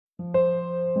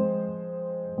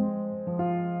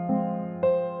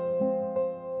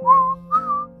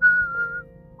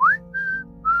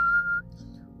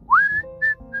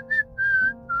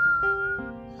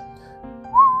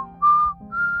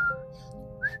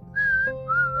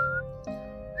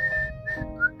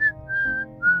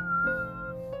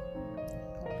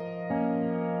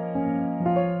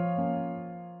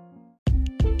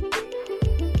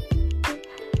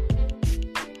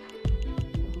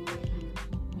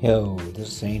Yo, this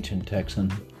is Ancient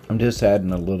Texan. I'm just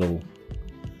adding a little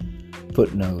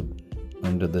footnote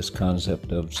under this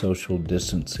concept of social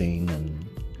distancing and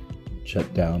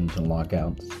shutdowns and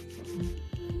lockouts.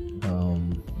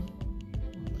 I've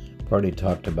already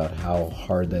talked about how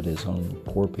hard that is on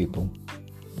poor people.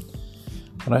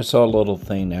 But I saw a little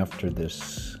thing after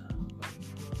this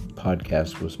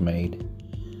podcast was made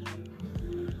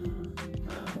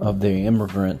of the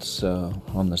immigrants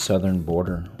on the southern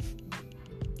border.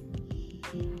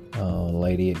 A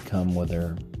lady had come with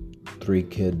her 3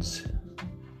 kids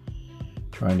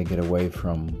trying to get away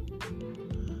from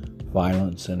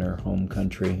violence in her home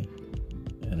country,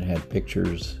 and had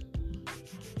pictures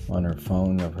on her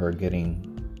phone of her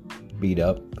getting beat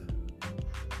up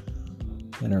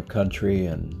in her country,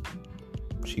 and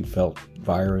she felt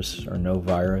virus or no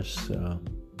virus.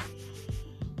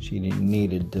 She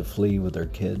needed to flee with her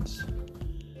kids.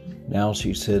 Now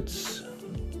she sits,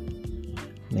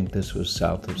 I think this was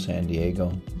south of San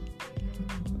Diego,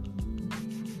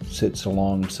 sits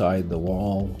alongside the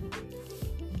wall,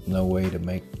 no way to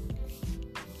make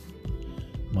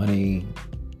money,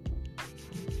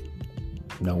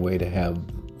 no way to have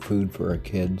food for her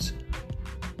kids.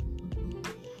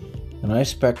 And I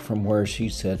expect from where she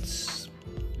sits,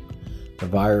 the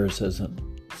virus isn't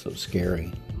so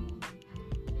scary.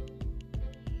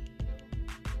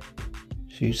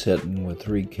 She's sitting with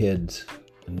 3 kids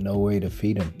and no way to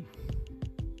feed them.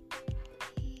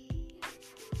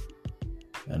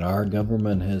 And our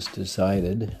government has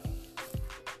decided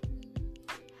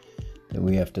that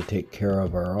we have to take care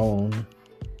of our own,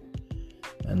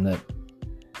 and that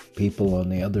people on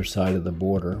the other side of the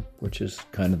border, which is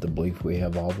kind of the belief we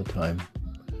have all the time,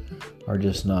 are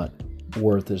just not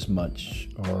worth as much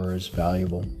or as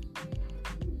valuable.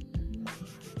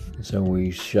 So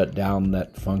we shut down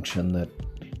that function that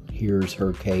hears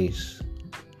her case,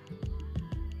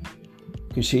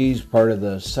 because she's part of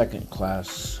the second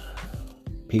class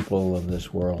people of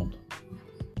this world.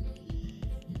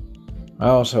 I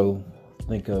also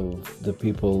think of the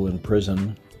people in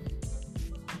prison,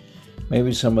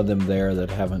 maybe some of them there that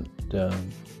haven't, a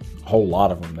whole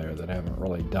lot of them there that haven't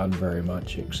really done very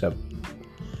much except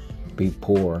be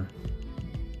poor,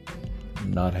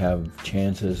 not have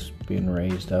chances being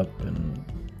raised up, and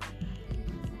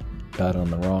got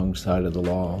on the wrong side of the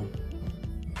law.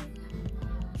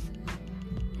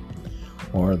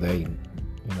 Or they,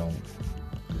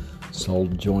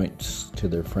 sold joints to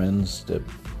their friends to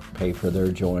pay for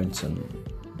their joints and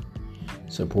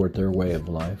support their way of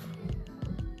life.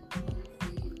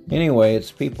 Anyway,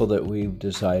 it's people that we've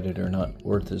decided are not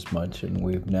worth as much, and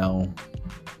we've now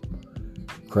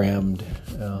crammed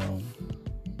a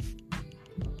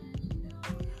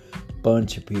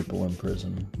bunch of people in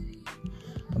prison.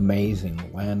 Amazing.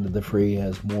 Land of the Free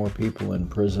has more people in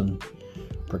prison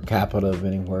per capita of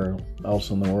anywhere else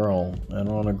in the world. And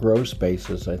on a gross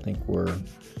basis, I think we're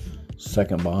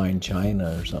second behind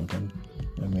China or something.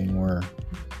 I mean, we're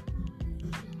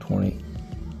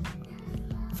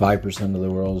 25% of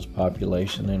the world's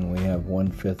population, and we have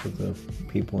 1/5 of the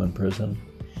people in prison.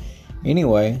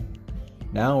 Anyway,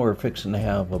 now we're fixing to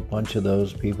have a bunch of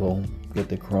those people get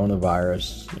the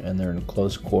coronavirus, and they're in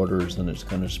close quarters, and it's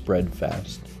going to spread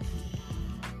fast.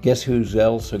 Guess who's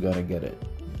else are going to get it?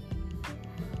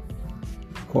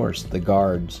 Of course, the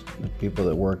guards, the people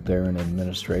that work there in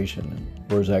administration.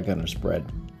 Where's that going to spread?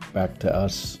 Back to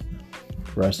us,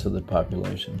 the rest of the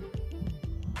population.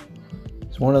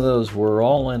 It's one of those, we're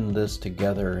all in this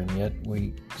together, and yet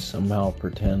we somehow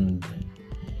pretend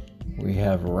we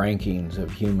have rankings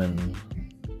of human.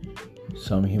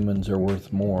 Some humans are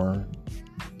worth more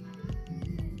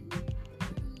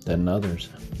than others.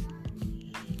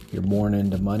 You're born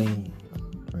into money,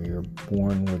 or you're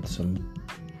born with some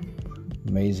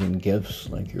amazing gifts,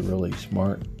 like you're really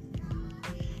smart.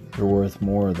 You're worth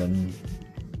more than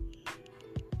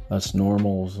us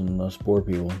normals and us poor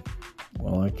people.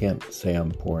 Well, I can't say I'm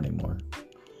poor anymore.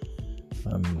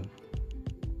 I'm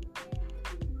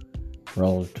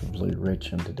relatively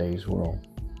rich in today's world.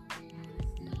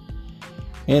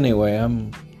 Anyway,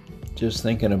 I'm just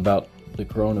thinking about the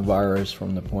coronavirus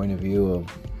from the point of view of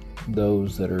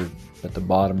those that are at the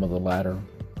bottom of the ladder.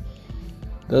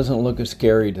 Doesn't look as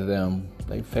scary to them.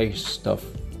 They face stuff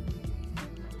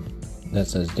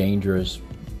that's as dangerous.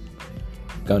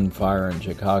 Gunfire in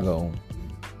Chicago,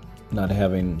 not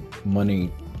having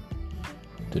money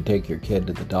to take your kid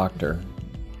to the doctor,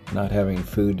 not having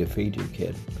food to feed your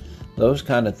kid. Those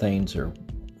kind of things are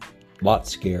a lot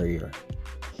scarier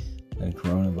than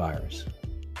coronavirus.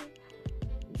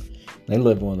 They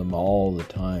live with them all the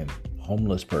time.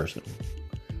 Homeless person,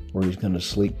 where he's going to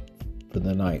sleep for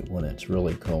the night when it's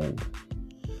really cold.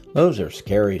 Those are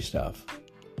scary stuff.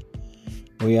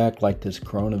 We act like this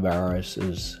coronavirus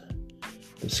is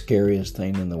the scariest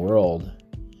thing in the world.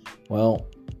 Well,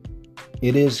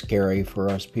 it is scary for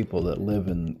us people that live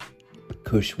in the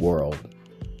cush world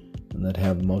and that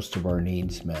have most of our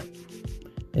needs met.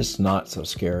 It's not so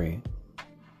scary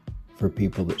for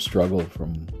people that struggle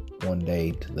from one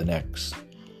day to the next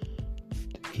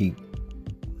to keep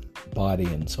body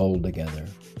and soul together.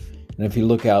 And if you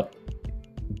look out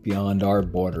beyond our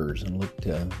borders and look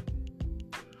to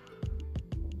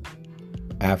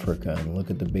Africa and look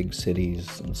at the big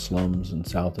cities and slums in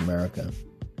South America,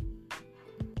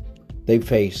 they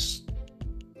face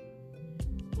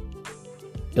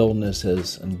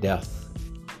illnesses and death.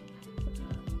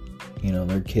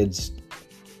 Their kids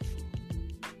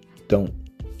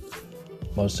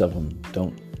most of them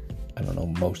don't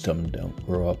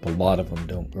grow up. A lot of them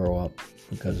don't grow up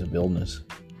because of illness.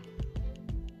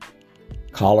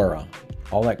 Cholera,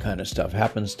 all that kind of stuff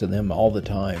happens to them all the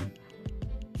time.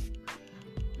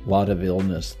 A lot of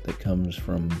illness that comes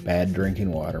from bad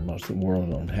drinking water. Most of the world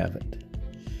don't have it.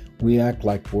 We act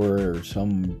like we're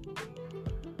some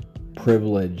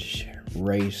privileged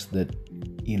race that,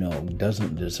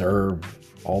 doesn't deserve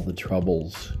all the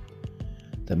troubles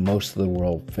that most of the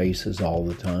world faces all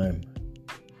the time.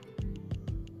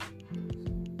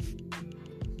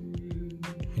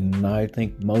 And I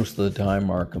think most of the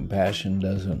time our compassion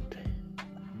doesn't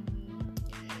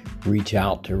reach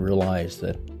out to realize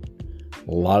that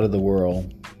a lot of the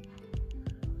world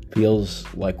feels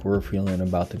like we're feeling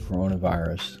about the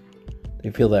coronavirus.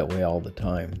 They feel that way all the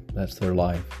time. That's their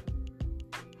life.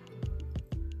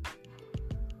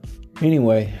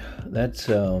 Anyway, that's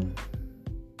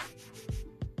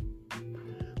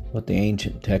what the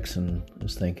ancient Texan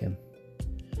is thinking.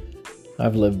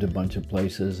 I've lived a bunch of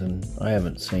places and I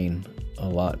haven't seen a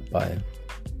lot by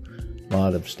a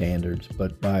lot of standards,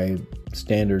 but by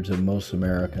standards of most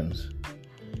Americans,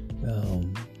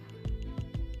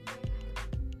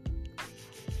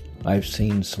 I've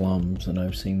seen slums and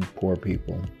I've seen poor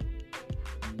people.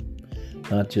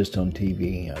 Not just on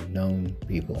TV, I've known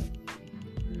people.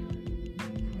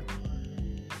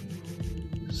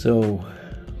 So,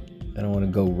 I don't want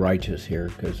to go righteous here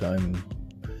because I'm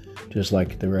just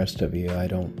like the rest of you. I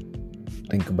don't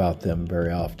think about them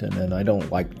very often, and I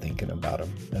don't like thinking about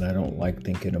them, and I don't like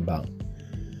thinking about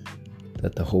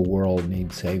that the whole world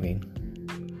needs saving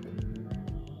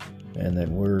and that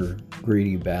we're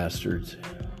greedy bastards.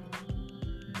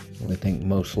 We think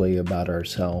mostly about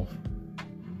ourselves.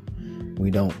 We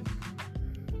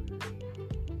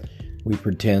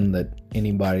pretend that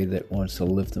anybody that wants to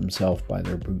lift themselves by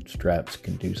their bootstraps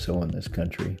can do so in this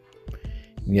country.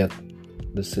 And yet,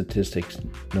 the statistics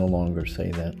no longer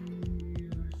say that.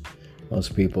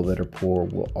 Most people that are poor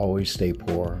will always stay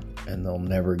poor, and they'll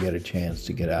never get a chance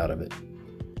to get out of it.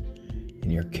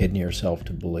 And you're kidding yourself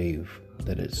to believe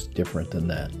that it's different than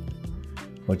that.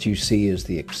 What you see is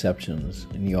the exceptions,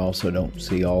 and you also don't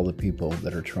see all the people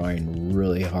that are trying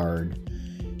really hard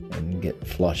and get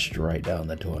flushed right down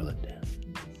the toilet.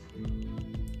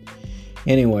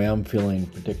 Anyway, I'm feeling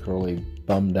particularly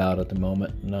bummed out at the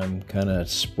moment, and I'm kind of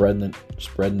spreading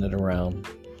it around.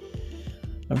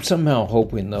 I'm somehow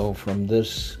hoping, though, from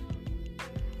this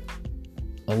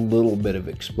a little bit of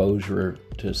exposure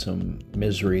to some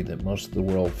misery that most of the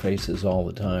world faces all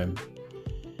the time,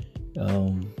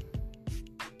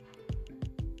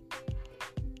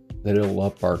 that it'll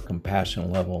up our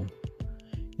compassion level.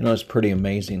 It's pretty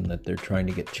amazing that they're trying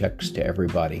to get checks to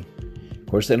everybody. Of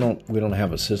course, we don't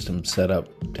have a system set up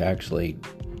to actually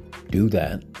do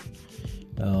that.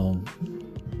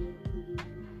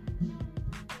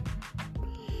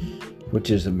 Which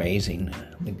is amazing.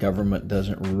 The government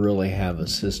doesn't really have a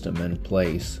system in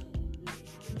place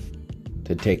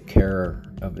to take care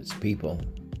of its people,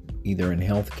 either in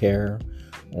health care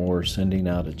or sending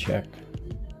out a check.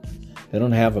 They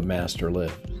don't have a master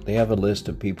list. They have a list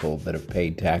of people that have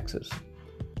paid taxes.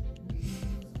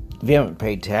 If you haven't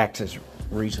paid taxes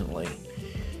recently,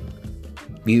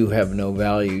 you have no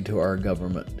value to our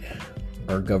government.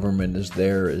 Our government is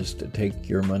to take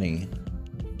your money.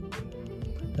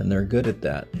 And they're good at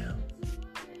that.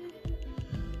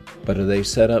 But are they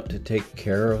set up to take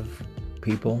care of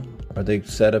people? Are they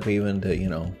set up even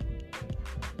to,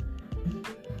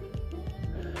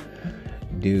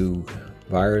 do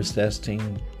virus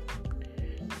testing?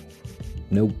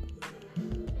 Nope.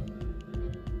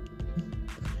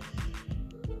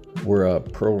 We're a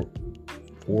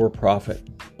for-profit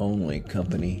only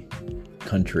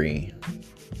country.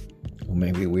 Well,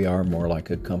 maybe we are more like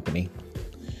a company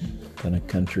than a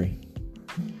country.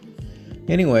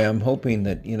 Anyway, I'm hoping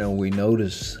that, we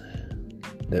notice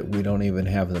that we don't even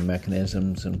have the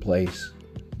mechanisms in place.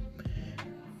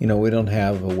 You know, we don't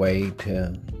have a way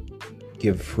to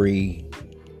give free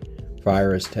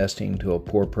virus testing to a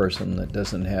poor person that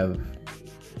doesn't have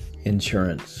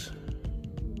insurance.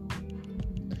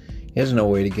 He has no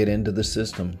way to get into the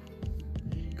system.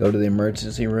 Go to the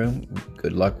emergency room,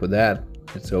 good luck with that.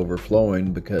 It's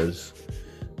overflowing because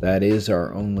that is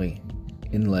our only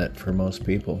inlet for most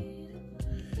people.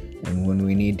 And when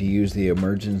we need to use the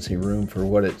emergency room for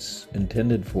what it's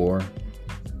intended for,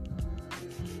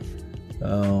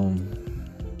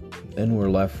 then we're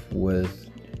left with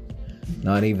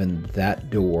not even that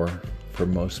door for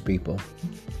most people.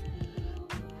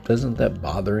 Doesn't that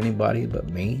bother anybody but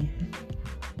me?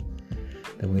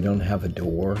 That we don't have a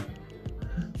door,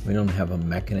 we don't have a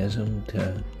mechanism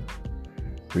to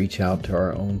reach out to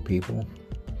our own people.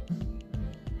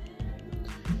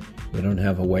 We don't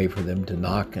have a way for them to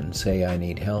knock and say, I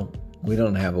need help. We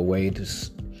don't have a way to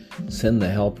send the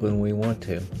help when we want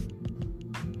to.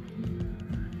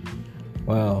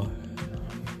 Wow.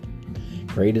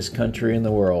 Greatest country in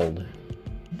the world.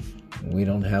 We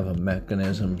don't have a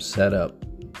mechanism set up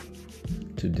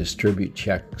to distribute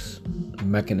checks, a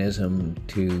mechanism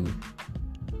to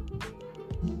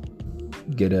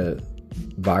get a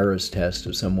virus test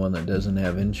of someone that doesn't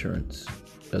have insurance,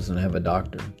 doesn't have a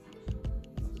doctor,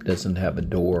 doesn't have a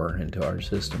door into our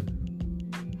system.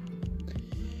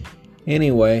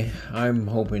 Anyway, I'm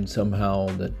hoping somehow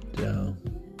that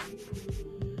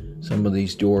some of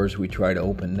these doors we try to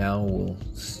open now will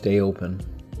stay open,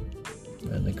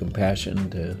 and the compassion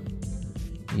to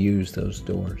use those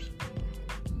doors.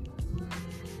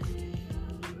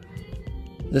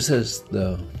 This is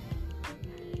the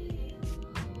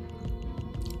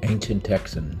ancient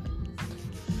Texan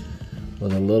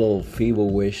with a little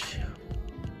feeble wish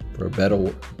for a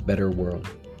better world.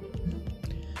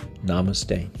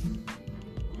 Namaste.